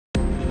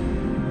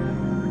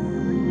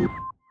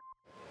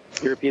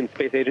European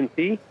Space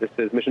Agency, this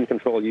is Mission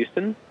Control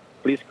Houston.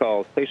 Please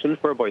call station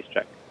for a voice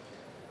check.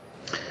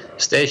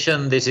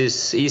 Station, this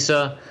is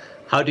ESA.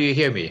 How do you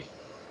hear me?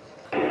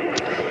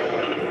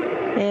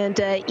 And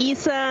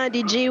ESA,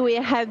 DG, we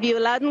have you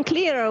loud and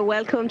clear.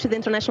 Welcome to the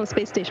International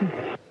Space Station.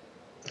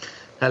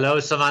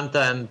 Hello,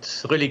 Samantha, and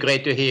really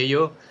great to hear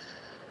you.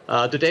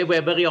 Today we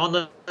are very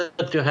honored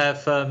to have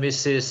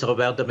Mrs.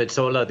 Roberta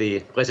Metsola, the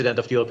President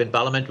of the European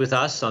Parliament, with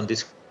us on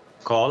this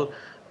call.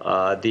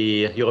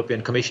 The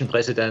European Commission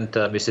President,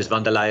 Mrs.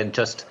 von der Leyen,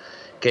 just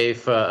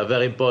gave a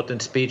very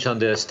important speech on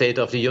the State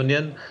of the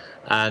Union,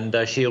 and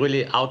she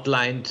really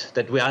outlined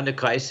that we are in a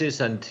crisis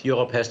and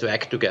Europe has to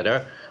act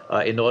together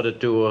in order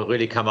to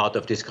really come out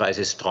of this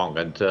crisis strong.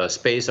 And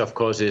space, of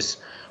course, is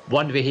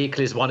one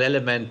vehicle, is one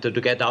element to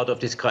get out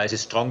of this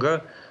crisis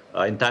stronger.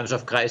 In times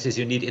of crisis,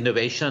 you need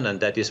innovation, and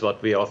that is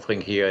what we are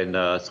offering here in,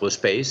 through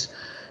space.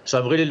 So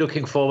I'm really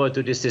looking forward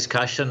to this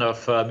discussion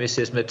of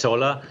Mrs.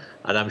 Metsola,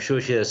 and I'm sure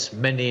she has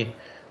many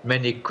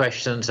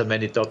questions and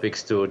many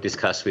topics to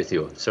discuss with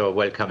you. So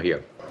welcome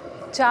here.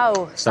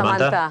 Ciao,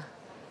 Samantha.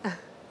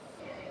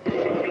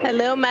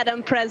 Hello,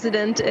 Madam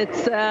President.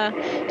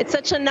 It's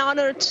such an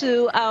honor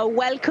to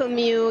welcome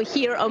you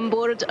here on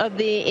board of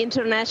the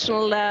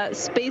International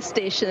Space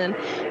Station.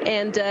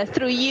 And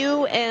through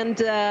you and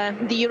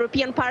the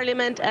European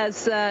Parliament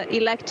as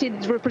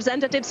elected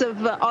representatives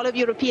of all of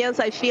Europeans,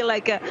 I feel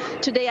like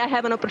today I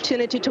have an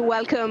opportunity to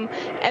welcome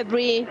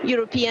every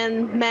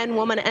European man,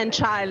 woman, and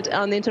child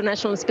on the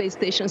International Space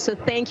Station. So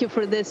thank you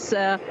for this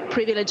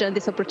privilege and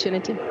this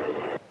opportunity.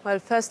 Well,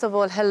 first of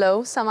all,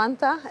 hello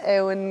Samantha, è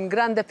un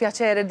grande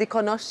piacere di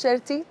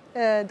conoscerti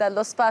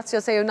dallo spazio,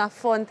 sei una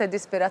fonte di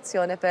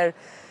ispirazione per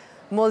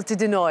molti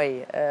di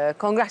noi.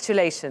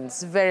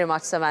 Congratulations very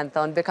much, Samantha,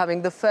 on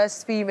becoming the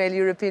first female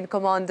European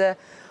commander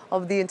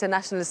of the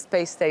International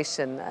Space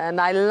Station.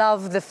 And I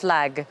love the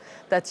flag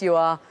that you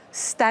are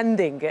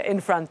standing in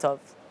front of.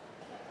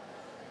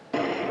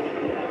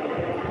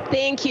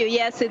 Thank you.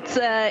 Yes, it's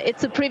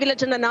a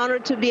privilege and an honor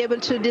to be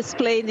able to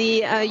display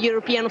the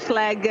European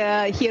flag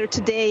here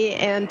today.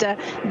 And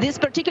this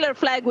particular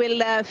flag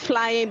will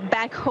fly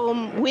back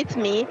home with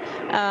me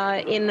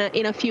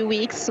in a few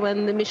weeks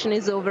when the mission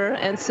is over.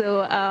 And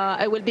so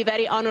I will be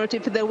very honored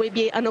if there will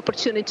be an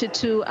opportunity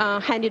to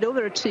hand it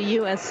over to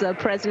you as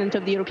President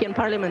of the European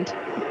Parliament.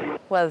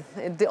 Well,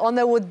 the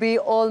honor would be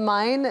all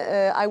mine.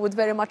 I would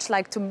very much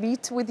like to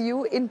meet with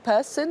you in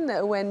person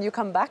when you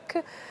come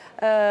back.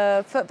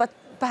 But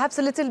perhaps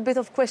a little bit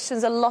of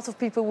questions. A lot of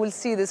people will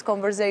see this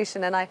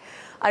conversation, and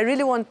I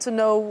really want to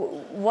know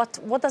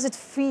what does it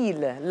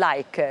feel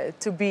like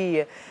to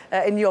be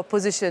in your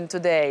position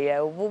today?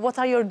 What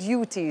are your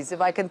duties?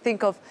 If I can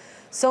think of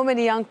so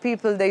many young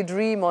people, they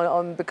dream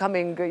on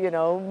becoming, you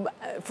know,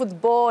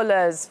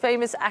 footballers,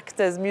 famous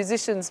actors,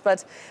 musicians,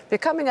 but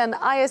becoming an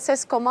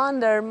ISS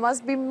commander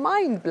must be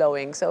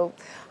mind-blowing. So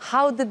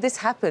how did this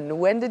happen?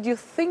 When did you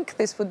think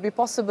this would be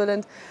possible?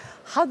 And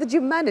how did you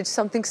manage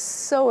something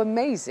so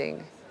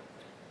amazing?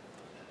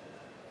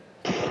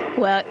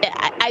 Well,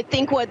 I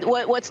think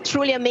what's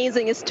truly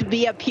amazing is to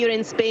be up here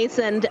in space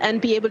and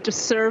be able to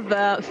serve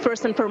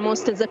first and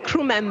foremost as a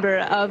crew member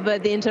of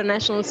the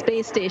International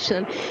Space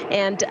Station.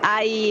 And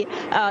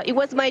it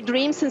was my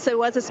dream since I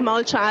was a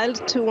small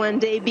child to one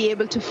day be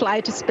able to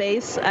fly to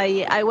space.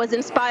 I was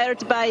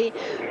inspired by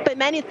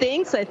many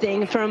things, I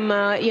think, from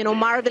you know,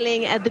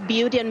 marveling at the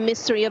beauty and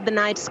mystery of the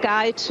night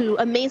sky to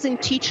amazing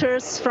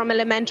teachers from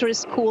elementary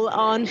school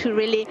on who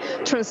really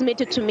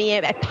transmitted to me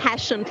a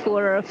passion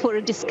for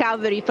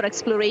discovery, for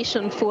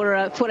exploration, for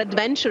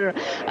adventure,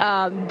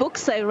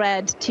 books I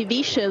read,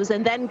 TV shows,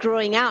 and then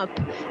growing up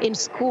in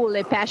school,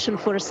 a passion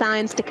for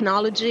science,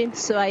 technology.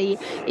 So I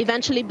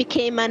eventually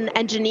became an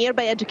engineer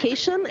by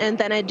education, and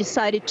then I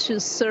decided to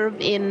serve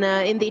in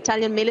the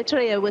Italian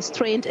military. I was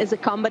trained as a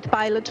combat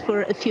pilot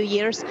for a few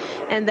years,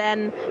 and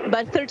then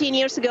about 13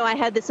 years ago, I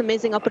had this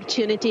amazing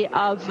opportunity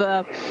of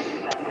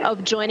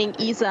joining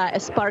ESA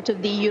as part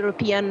of the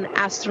European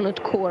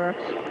Astronaut Corps.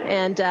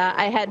 And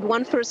I had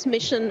one first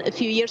mission a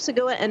few years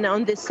ago, and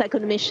on this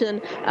second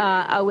mission,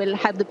 I will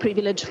have the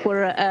privilege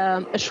for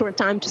a short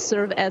time to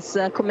serve as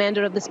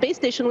commander of the space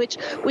station, which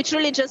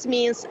really just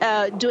means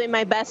doing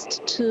my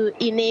best to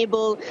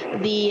enable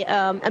the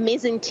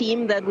amazing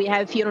team that we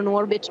have here on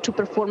orbit to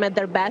perform at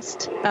their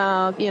best.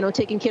 You know,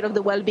 taking care of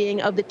the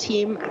well-being of the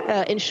team,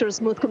 ensure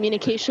smooth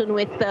communication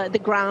with the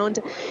ground,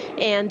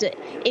 and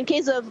in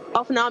case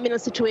of nominal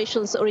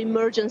situations or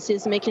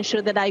emergencies, making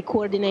sure that I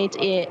coordinate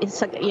an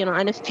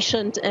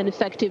efficient and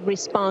effective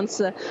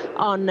response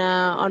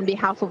on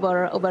behalf of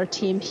our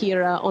team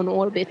here on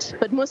orbit.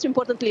 But most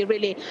importantly,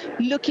 really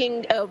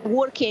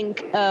working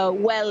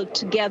well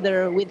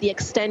together with the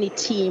extended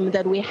team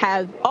that we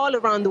have all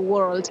around the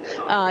world,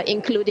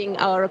 including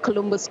our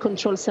Columbus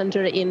Control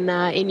Center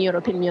in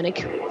Europe, in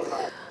Munich.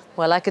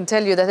 Well, I can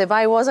tell you that if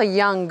I was a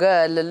young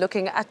girl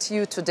looking at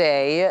you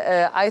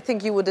today, I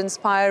think you would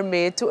inspire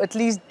me to at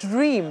least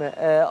dream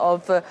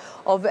of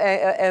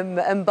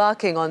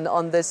embarking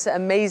on this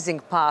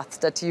amazing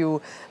path that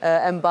you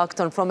embarked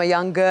on from a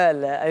young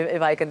girl,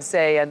 if I can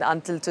say, and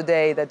until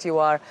today, that you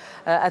are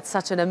at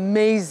such an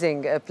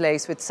amazing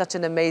place with such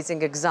an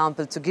amazing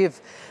example to give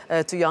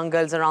to young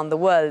girls around the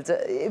world.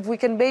 If we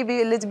can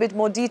maybe a little bit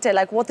more detail,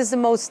 like what is the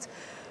most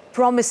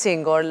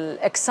promising or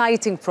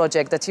exciting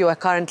project that you are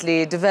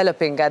currently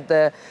developing at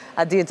the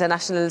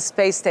International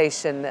Space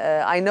Station?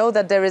 I know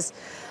that there is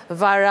a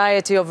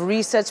variety of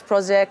research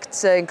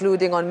projects,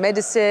 including on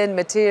medicine,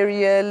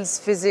 materials,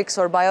 physics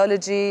or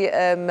biology,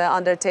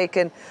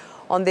 undertaken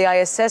on the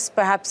ISS.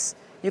 Perhaps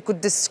you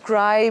could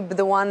describe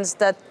the ones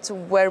that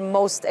were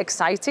most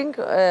exciting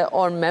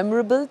or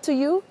memorable to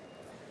you?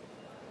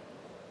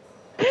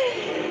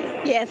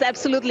 Yes,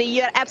 absolutely.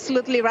 You're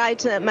absolutely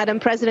right, Madam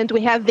President.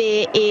 We have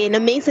an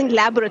amazing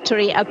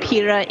laboratory up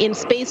here in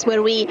space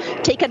where we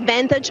take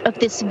advantage of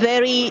this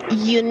very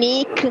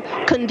unique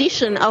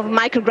condition of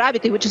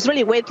microgravity, which is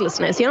really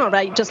weightlessness,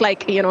 right? Just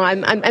like,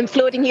 I'm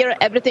floating here,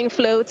 everything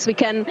floats. We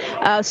can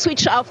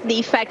switch off the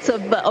effects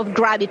of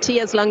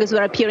gravity as long as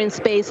we're up here in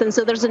space. And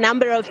so there's a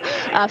number of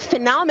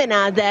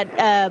phenomena that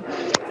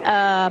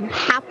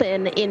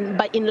happen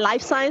in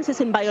life sciences,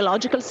 in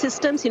biological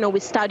systems. We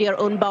study our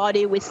own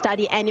body, we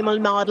study animal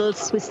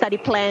models, we study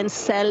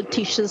plants,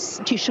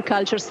 tissue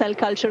cultures, cell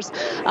cultures,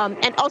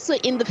 and also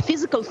in the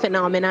physical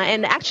phenomena.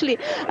 And actually,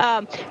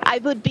 I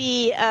would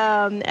be,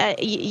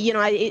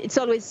 it's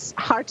always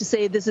hard to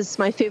say this is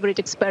my favorite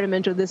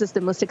experiment or this is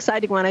the most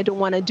exciting one. I don't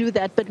want to do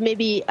that, but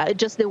maybe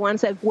just the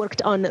ones I've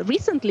worked on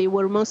recently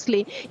were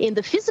mostly in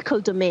the physical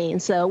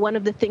domains. One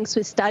of the things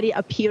we study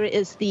up here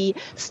is the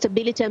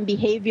stability and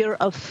behavior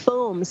of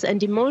foams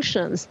and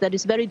emulsions that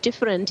is very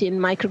different in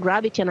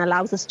microgravity and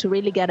allows us to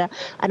really get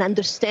an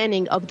understanding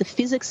of the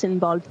physics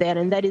involved there.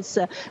 And that is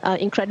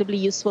incredibly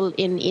useful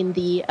in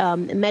the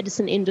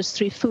medicine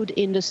industry, food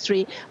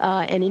industry,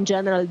 and in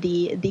general,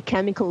 the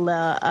chemical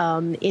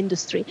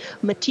industry.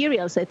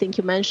 Materials, I think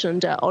you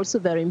mentioned, also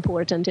very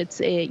important. It's,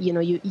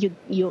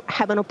 you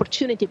have an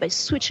opportunity by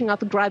switching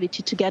off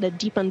gravity to get a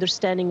deep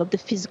understanding of the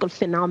physical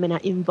phenomena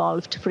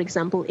involved, for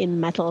example, in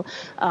metal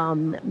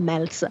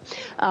melts.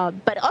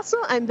 But also,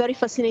 I'm very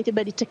fascinated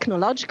by the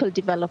technological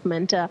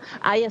development.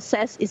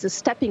 ISS is a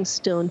stepping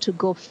stone to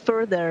go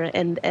further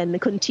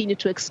and continue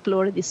to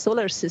explore the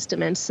solar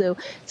system. And so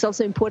it's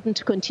also important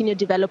to continue to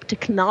develop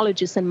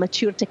technologies and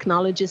mature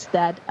technologies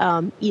that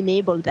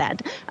enable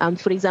that.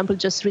 For example,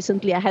 just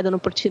recently I had an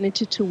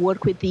opportunity to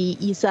work with the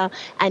ESA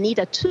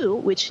ANITA 2,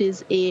 which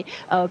is a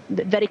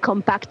very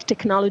compact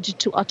technology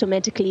to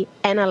automatically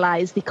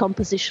analyze the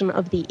composition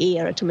of the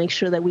air to make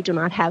sure that we do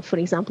not have, for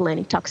example,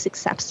 any toxic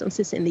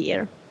substances in the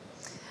air.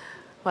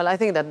 Well, I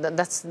think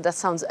that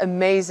sounds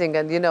amazing.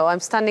 And, I'm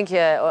standing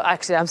here, or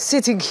actually I'm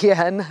sitting here,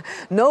 and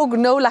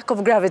no lack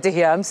of gravity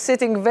here. I'm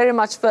sitting very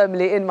much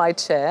firmly in my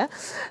chair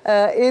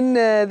in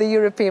the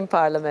European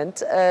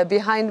Parliament.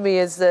 Behind me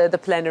is the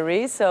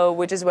plenary,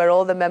 which is where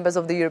all the members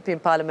of the European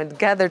Parliament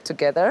gather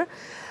together.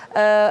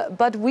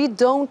 But we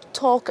don't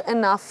talk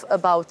enough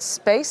about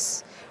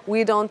space.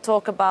 We don't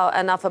talk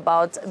enough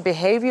about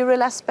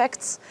behavioral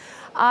aspects.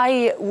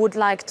 I would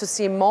like to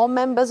see more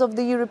members of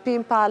the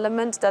European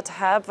Parliament that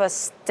have a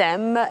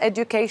STEM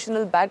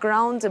educational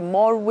background,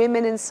 more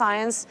women in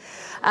science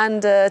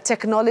and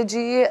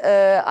technology.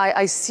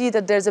 I see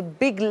that there's a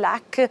big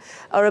lack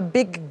or a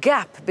big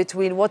gap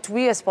between what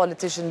we as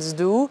politicians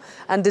do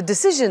and the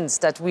decisions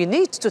that we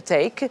need to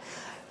take,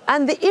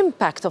 and the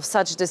impact of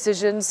such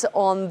decisions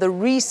on the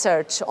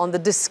research, on the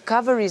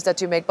discoveries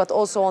that you make, but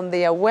also on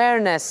the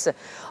awareness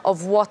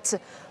of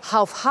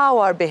how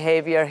our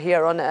behavior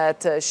here on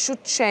Earth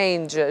should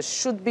change,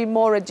 should be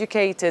more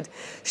educated,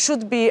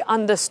 should be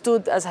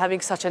understood as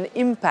having such an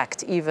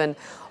impact even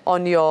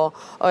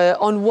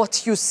on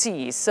what you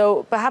see.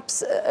 So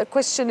perhaps a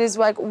question is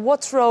like,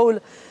 what role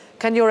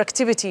can your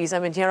activities,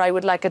 here I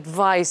would like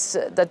advice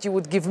that you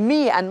would give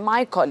me and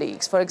my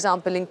colleagues, for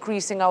example,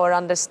 increasing our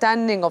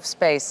understanding of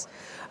space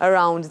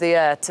around the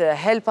Earth,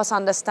 help us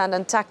understand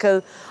and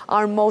tackle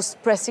our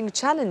most pressing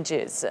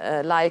challenges,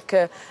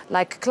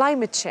 like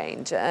climate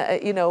change.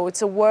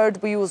 It's a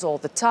word we use all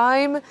the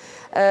time,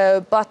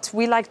 but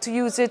we like to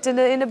use it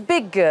in a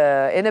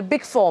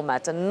big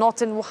format, and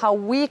not in how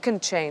we can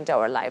change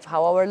our life,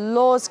 how our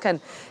laws can,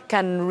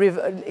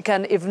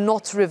 if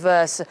not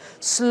reverse,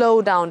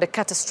 slow down the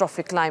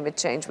catastrophic climate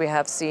change we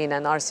have seen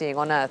and are seeing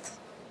on Earth.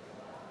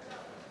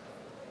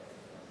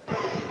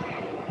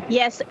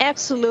 Yes,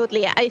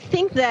 absolutely. I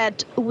think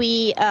that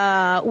we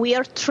are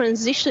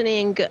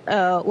transitioning,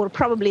 or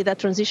probably that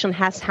transition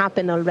has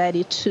happened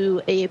already,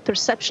 to a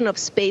perception of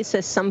space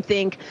as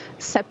something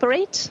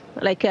separate,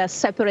 like a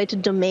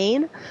separated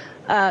domain,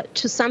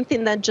 to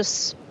something that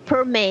just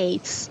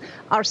permeates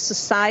our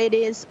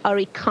societies, our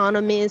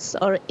economies,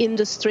 our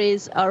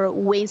industries, our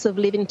ways of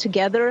living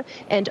together,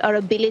 and our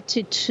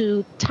ability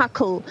to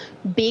tackle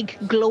big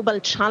global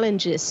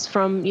challenges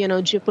from,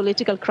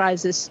 geopolitical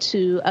crisis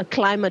to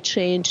climate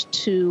change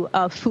to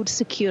food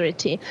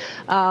security.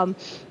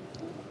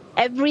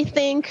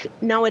 Everything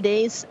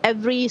nowadays,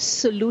 every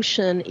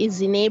solution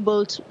is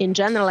enabled, in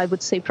general, I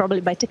would say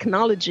probably by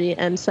technology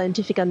and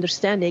scientific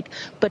understanding,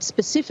 but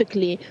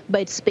specifically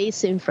by space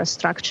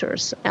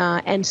infrastructures.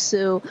 And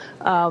so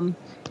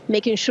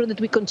making sure that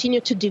we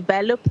continue to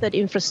develop that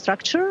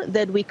infrastructure,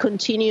 that we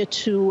continue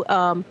to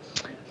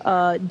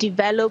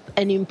develop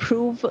and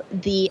improve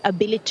the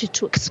ability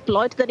to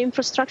exploit that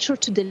infrastructure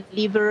to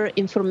deliver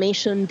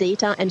information,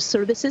 data, and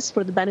services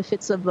for the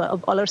benefits of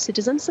all our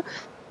citizens.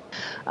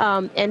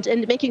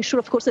 And making sure,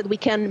 of course, that we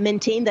can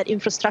maintain that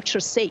infrastructure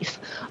safe.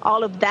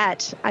 All of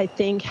that, I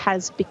think,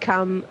 has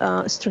become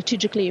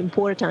strategically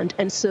important.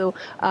 And so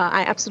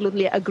I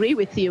absolutely agree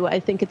with you.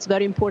 I think it's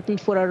very important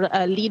for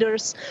our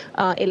leaders,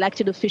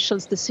 elected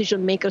officials,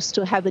 decision makers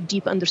to have a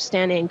deep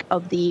understanding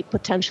of the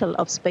potential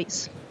of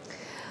space.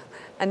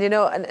 And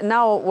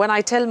now when I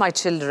tell my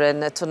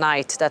children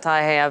tonight that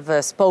I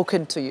have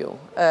spoken to you,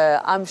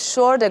 I'm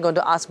sure they're going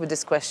to ask me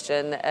this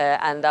question,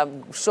 and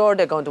I'm sure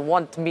they're going to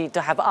want me to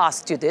have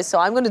asked you this, so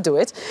I'm going to do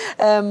it.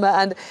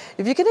 And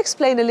if you can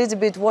explain a little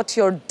bit what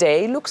your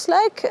day looks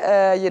like,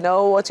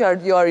 what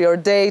your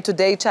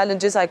day-to-day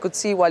challenges. I could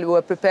see while we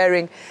were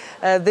preparing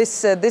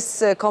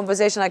this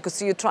conversation, I could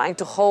see you trying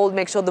to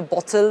make sure the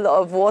bottle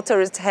of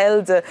water is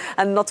held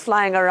and not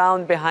flying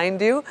around behind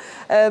you.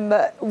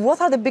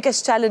 What are the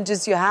biggest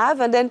challenges you have?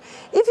 And then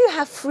if you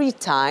have free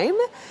time,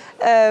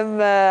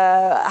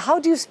 how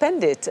do you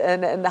spend it?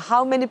 And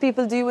how many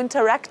people do you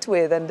interact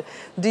with? And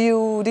do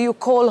you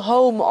call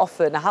home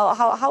often?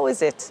 How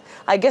is it?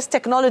 I guess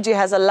technology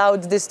has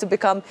allowed this to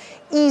become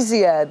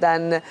easier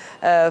than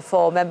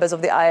for members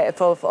of the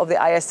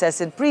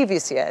ISS in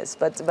previous years.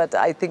 But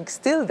I think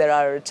still there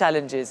are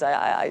challenges.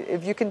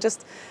 If you can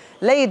just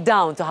lay it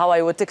down to how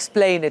I would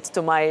explain it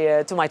to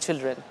my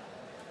children.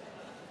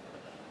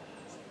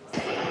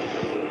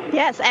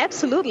 Yes,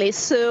 absolutely.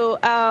 So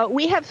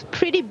we have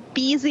pretty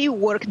busy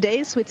work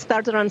days. We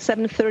start around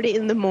 7:30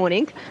 in the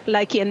morning.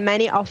 Like in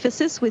many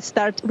offices, we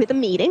start with a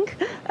meeting,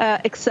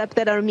 except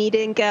that our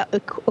meeting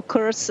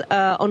occurs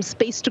on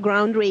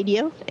space-to-ground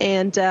radio,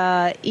 and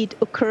it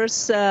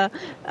occurs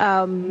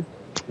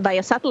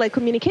via satellite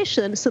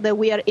communication, so that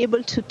we are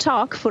able to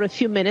talk for a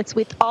few minutes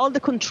with all the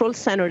control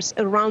centers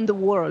around the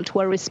world who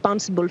are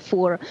responsible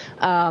for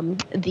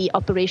the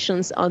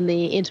operations on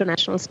the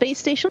International Space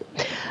Station.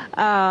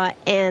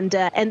 And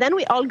then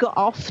we all go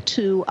off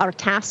to our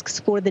tasks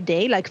for the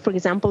day. Like, for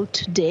example,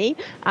 today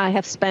I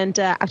have spent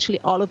actually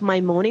all of my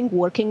morning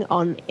working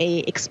on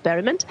an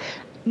experiment.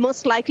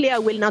 Most likely, I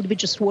will not be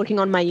just working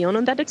on my own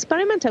on that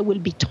experiment. I will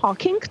be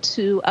talking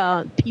to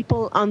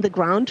people on the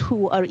ground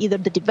who are either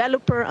the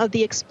developer of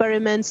the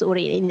experiments or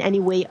in any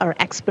way are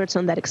experts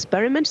on that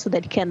experiment, so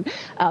that can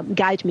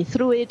guide me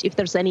through it. If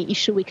there's any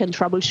issue, we can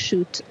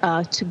troubleshoot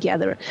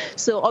together.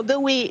 So although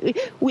we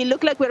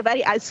look like we're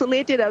very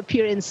isolated up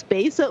here in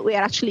space, we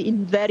are actually in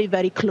very,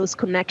 very close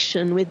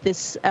connection with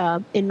this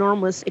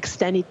enormous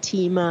extended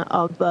team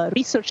of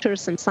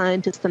researchers and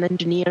scientists and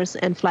engineers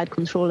and flight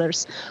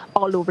controllers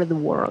all over the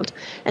world.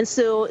 And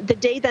so the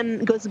day then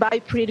goes by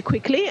pretty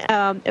quickly.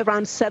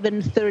 Around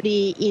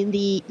 7:30 in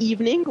the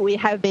evening, we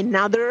have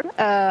another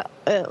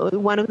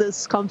one of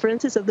those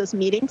conferences, of those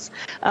meetings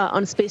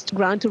on Space to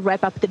Ground to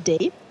wrap up the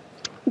day.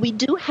 We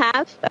do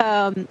have,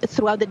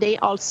 throughout the day,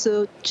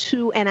 also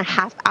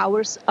 2.5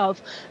 hours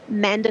of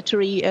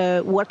mandatory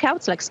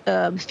workouts, like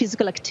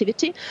physical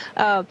activity.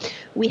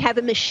 We have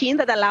a machine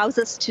that allows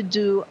us to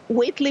do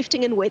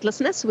weightlifting and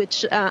weightlessness,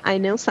 which I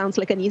know sounds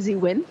like an easy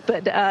win,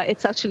 but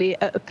it's actually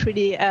a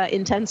pretty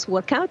intense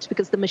workout,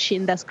 because the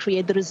machine does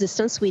create the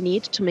resistance we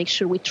need to make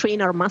sure we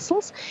train our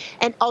muscles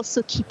and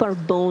also keep our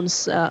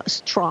bones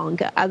strong.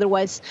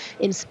 Otherwise,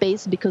 in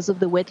space, because of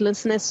the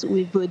weightlessness,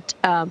 we would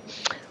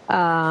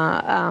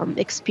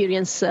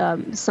experience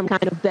some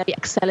kind of very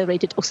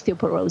accelerated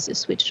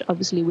osteoporosis, which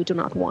obviously we do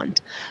not want.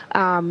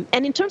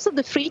 And in terms of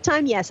the free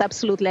time, yes,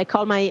 absolutely. I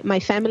call my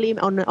family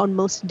on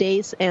most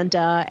days, and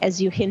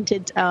as you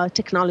hinted,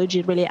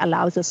 technology really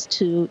allows us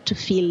to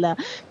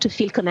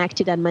feel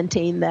connected and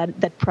maintain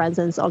that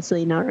presence also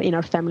in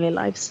our family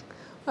lives.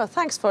 Well,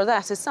 thanks for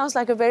that. It sounds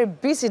like a very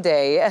busy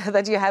day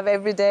that you have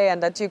every day,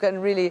 and that you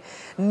can really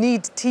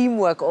need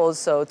teamwork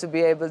also to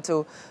be able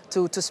to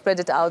spread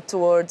it out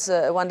towards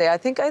one day. I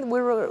think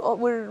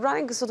we're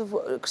running sort of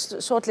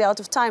shortly out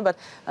of time, but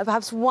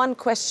perhaps one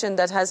question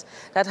that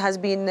has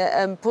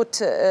been put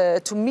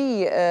to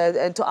me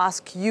and to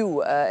ask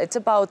you. It's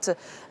about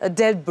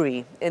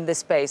debris in the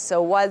space.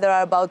 So while there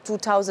are about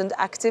 2,000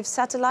 active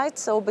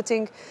satellites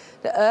orbiting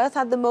the Earth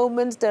at the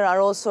moment, there are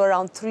also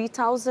around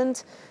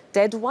 3,000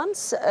 dead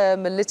ones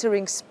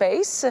littering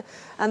space,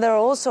 and there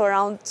are also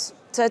around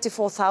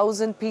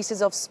 34,000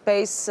 pieces of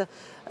space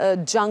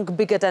junk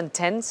bigger than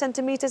 10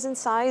 centimeters in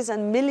size,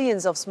 and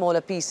millions of smaller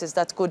pieces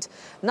that could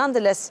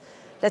nonetheless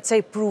let's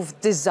say, prove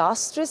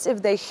disastrous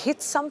if they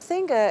hit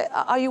something?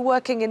 Are you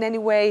working in any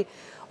way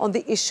on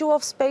the issue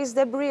of space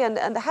debris?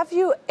 And have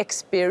you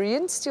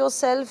experienced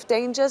yourself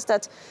dangers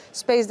that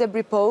space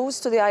debris pose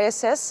to the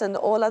ISS and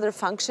all other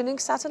functioning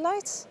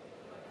satellites?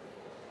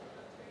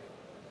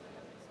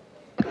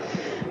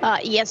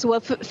 Yes,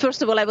 well,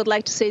 first of all, I would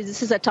like to say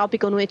this is a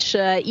topic on which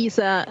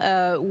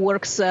ESA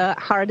works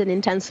hard and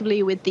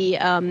intensively with the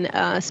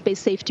Space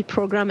Safety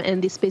Program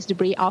and the Space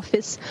Debris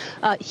Office.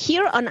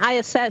 Here on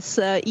ISS,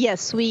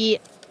 yes, we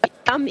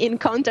come in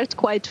contact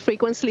quite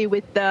frequently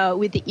with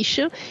the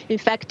issue. In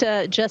fact,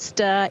 just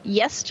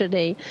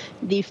yesterday,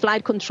 the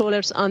flight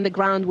controllers on the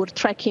ground were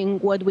tracking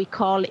what we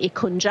call a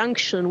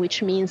conjunction,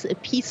 which means a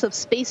piece of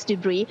space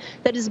debris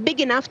that is big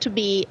enough to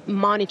be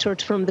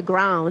monitored from the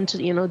ground.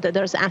 You know, that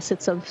there's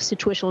assets of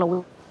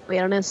situational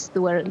awareness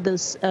where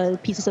those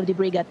pieces of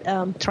debris get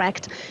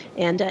tracked,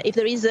 and if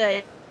there is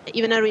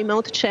even a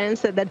remote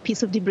chance that that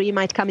piece of debris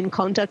might come in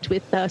contact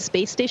with the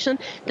space station,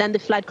 then the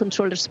flight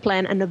controllers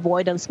plan an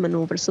avoidance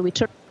maneuver. So we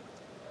turn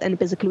and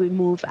basically we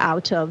move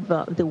out of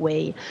the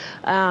way.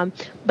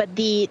 But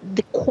the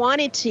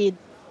quantity,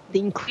 the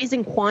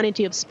increasing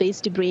quantity of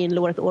space debris in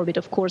low Earth orbit,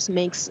 of course,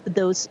 makes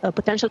those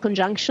potential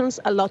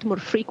conjunctions a lot more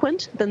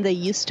frequent than they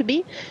used to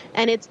be.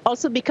 And it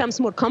also becomes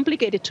more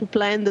complicated to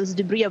plan those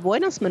debris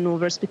avoidance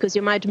maneuvers, because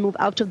you might move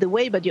out of the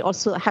way, but you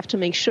also have to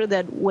make sure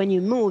that when you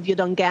move, you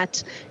don't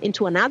get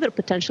into another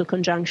potential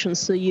conjunction.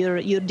 So your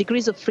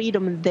degrees of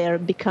freedom there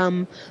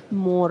become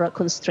more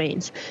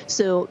constraints.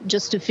 So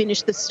just to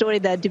finish the story,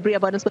 that debris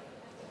avoidance,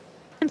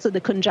 so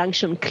the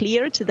conjunction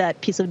cleared, that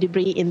piece of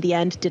debris in the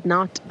end did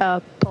not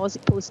pose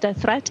a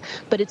threat,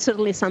 but it's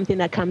certainly something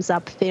that comes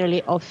up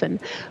fairly often.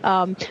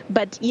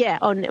 But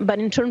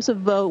in terms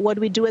of what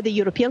we do at the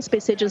European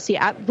Space Agency,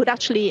 I would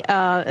actually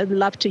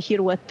love to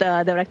hear what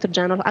Director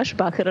General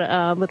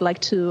Aschbacher would like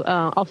to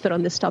offer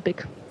on this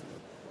topic.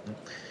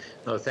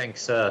 No,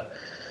 thanks.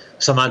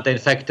 Samantha, in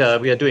fact,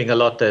 we are doing a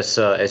lot,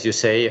 as you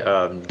say.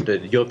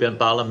 The European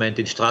Parliament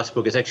in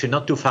Strasbourg is actually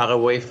not too far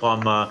away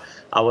from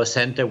our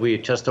center. We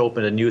just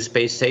opened a new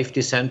space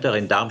safety center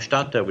in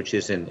Darmstadt, which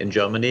is in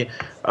Germany,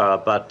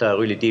 but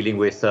really dealing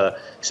with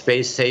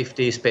space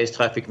safety, space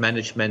traffic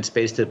management,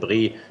 space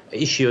debris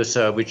issues,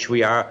 which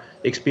we are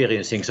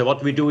experiencing. So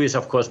what we do is,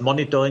 of course,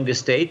 monitoring the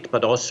state,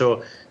 but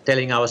also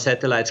telling our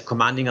satellites,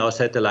 commanding our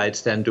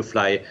satellites then to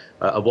fly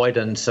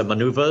avoidance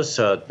maneuvers.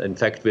 In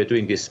fact, we're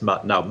doing this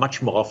now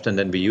much more often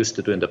than we used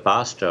to do in the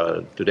past.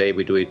 Today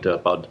we do it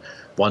about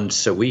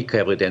once a week,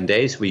 every 10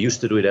 days. We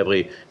used to do it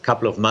every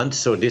couple of months.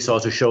 So this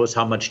also shows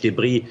how much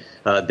debris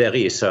there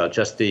is.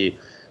 Just the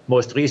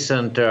most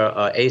recent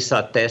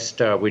ESA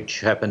test,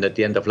 which happened at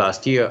the end of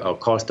last year,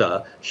 caused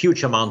a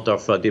huge amount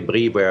of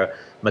debris where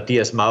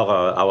Matthias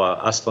Maurer,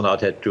 our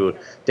astronaut, had to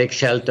take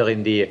shelter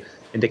in the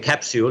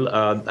capsule,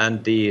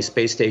 and the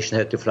space station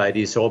had to fly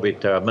these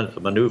orbit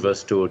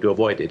maneuvers to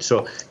avoid it.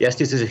 So yes,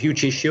 this is a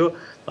huge issue,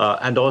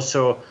 and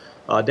also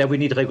there we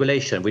need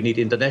regulation. We need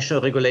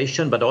international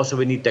regulation, but also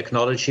we need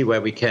technology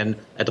where we can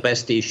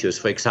address the issues.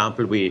 For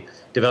example, we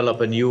develop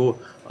a new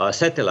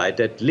satellite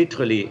that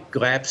literally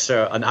grabs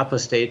an upper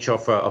stage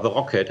of a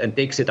rocket and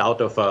takes it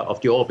out of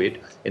the orbit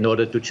in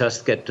order to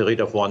just get rid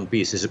of one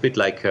piece. It's a bit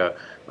like a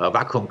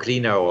vacuum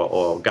cleaner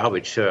or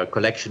garbage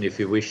collection, if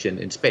you wish,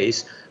 in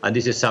space. And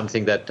this is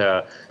something that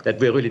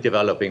we're really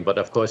developing, but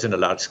of course in a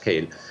large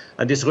scale.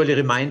 And this really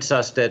reminds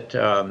us that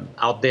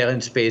out there in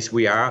space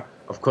we are,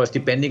 of course,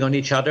 depending on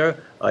each other.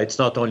 It's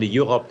not only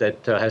Europe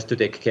that has to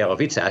take care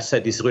of its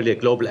asset. It's really a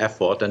global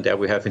effort, and there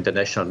we have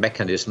international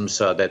mechanisms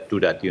that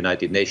do that,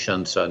 United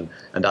Nations and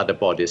other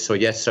bodies. So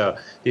yes,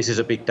 this is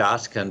a big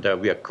task, and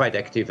we are quite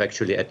active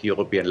actually at the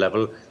European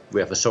level. We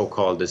have a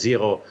so-called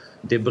zero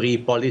debris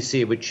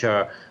policy, which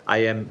I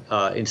am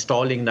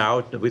installing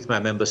now with my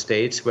member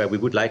states, where we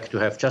would like to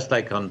have, just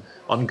like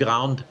on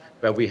ground,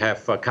 where we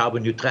have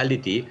carbon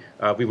neutrality,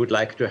 we would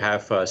like to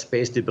have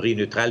space debris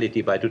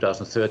neutrality by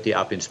 2030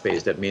 up in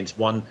space. That means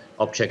one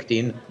object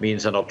in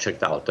means an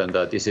object out. And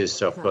this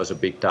is, of course, a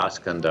big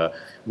task. And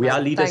we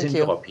are leaders in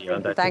Europe here.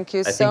 And thank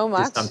you so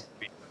much.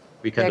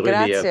 We can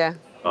really, grazie.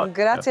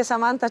 Grazie,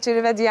 Samantha. Ci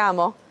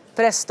rivediamo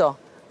presto.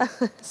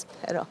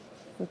 Spero.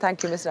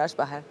 Thank you, Mr.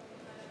 Aschbacher.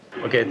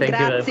 Okay, thank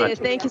you very much.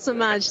 Thank you so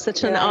much.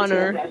 Such an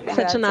honor.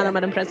 Such an honor,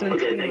 Madam President.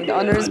 The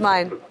honor is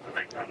mine.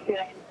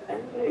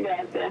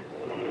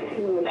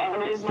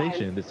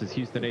 Station, this is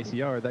Houston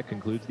ACR. That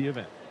concludes the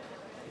event.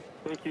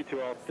 Thank you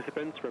to all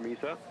participants from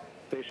ESA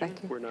Station.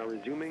 We're now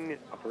resuming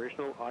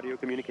operational audio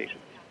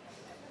communications.